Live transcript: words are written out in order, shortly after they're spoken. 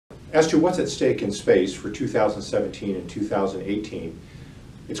As to what's at stake in space for 2017 and 2018,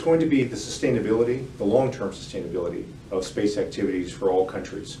 it's going to be the sustainability, the long-term sustainability of space activities for all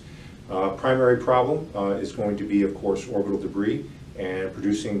countries. Primary problem is going to be, of course, orbital debris and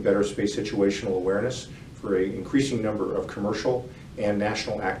producing better space situational awareness for an increasing number of commercial and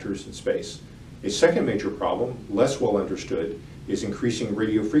national actors in space. A second major problem, less well understood, is increasing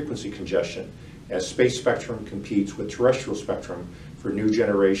radio frequency congestion as space spectrum competes with terrestrial spectrum for new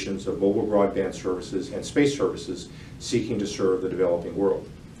generations of mobile broadband services and space services seeking to serve the developing world.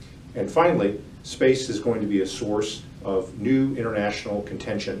 And finally, space is going to be a source of new international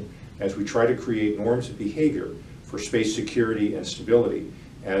contention as we try to create norms of behavior for space security and stability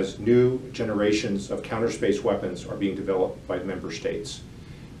as new generations of counter-space weapons are being developed by member states.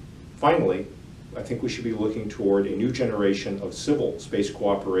 Finally, I think we should be looking toward a new generation of civil space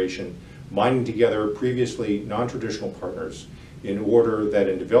cooperation, binding together previously non-traditional partners in order that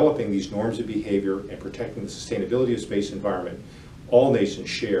in developing these norms of behavior and protecting the sustainability of space environment, all nations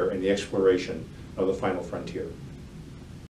share in the exploration of the final frontier.